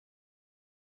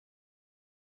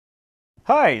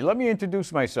Hi, let me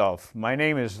introduce myself. My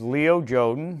name is Leo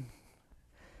Joden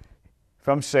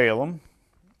from Salem,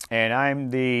 and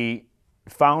I'm the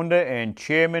founder and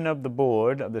chairman of the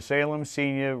board of the Salem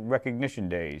Senior Recognition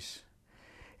Days.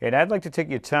 And I'd like to take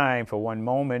your time for one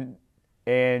moment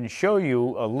and show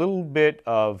you a little bit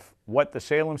of what the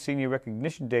Salem Senior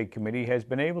Recognition Day Committee has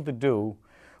been able to do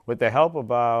with the help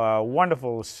of our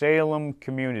wonderful Salem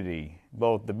community,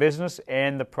 both the business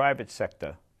and the private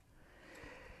sector.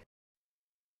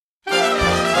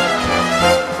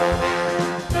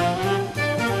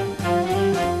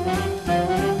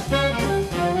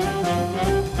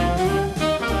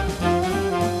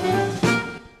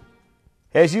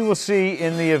 As you will see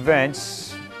in the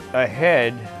events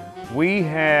ahead, we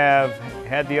have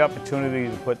had the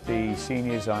opportunity to put the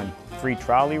seniors on free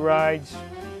trolley rides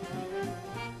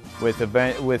with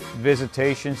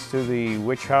visitations to the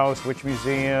Witch House, Witch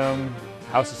Museum,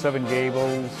 House of Seven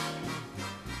Gables,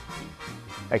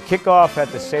 a kickoff at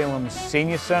the Salem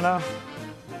Senior Center,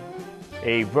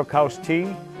 a Brookhouse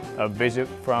tea, a visit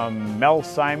from Mel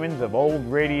Simons of Old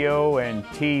Radio and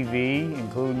TV,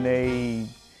 including a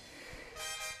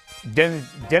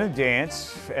dinner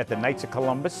dance at the Knights of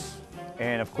Columbus,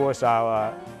 and of course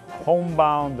our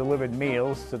homebound delivered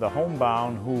meals to the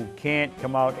homebound who can't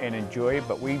come out and enjoy it,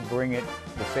 but we bring it,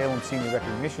 the Salem Senior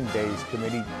Recognition Days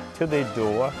Committee, to their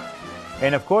door.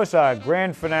 And of course our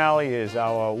grand finale is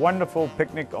our wonderful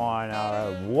picnic on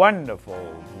our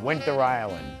wonderful Winter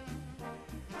Island.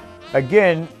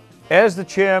 Again, as the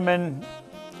chairman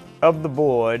of the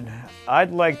board, I'd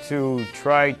like to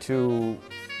try to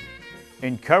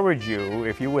encourage you,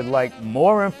 if you would like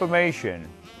more information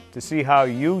to see how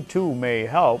you too may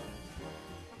help,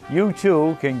 you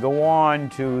too can go on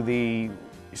to the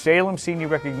Salem Senior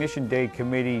Recognition Day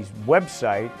Committee's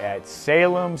website at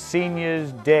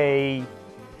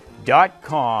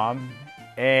salemseniorsday.com,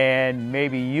 and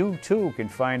maybe you too can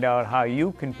find out how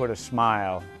you can put a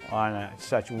smile on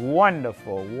such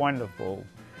wonderful, wonderful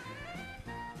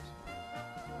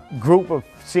group of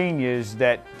seniors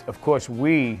that, of course,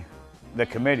 we, the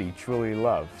committee, truly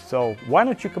love. So why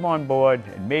don't you come on board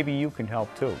and maybe you can help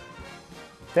too.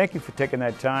 Thank you for taking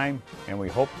that time, and we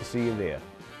hope to see you there.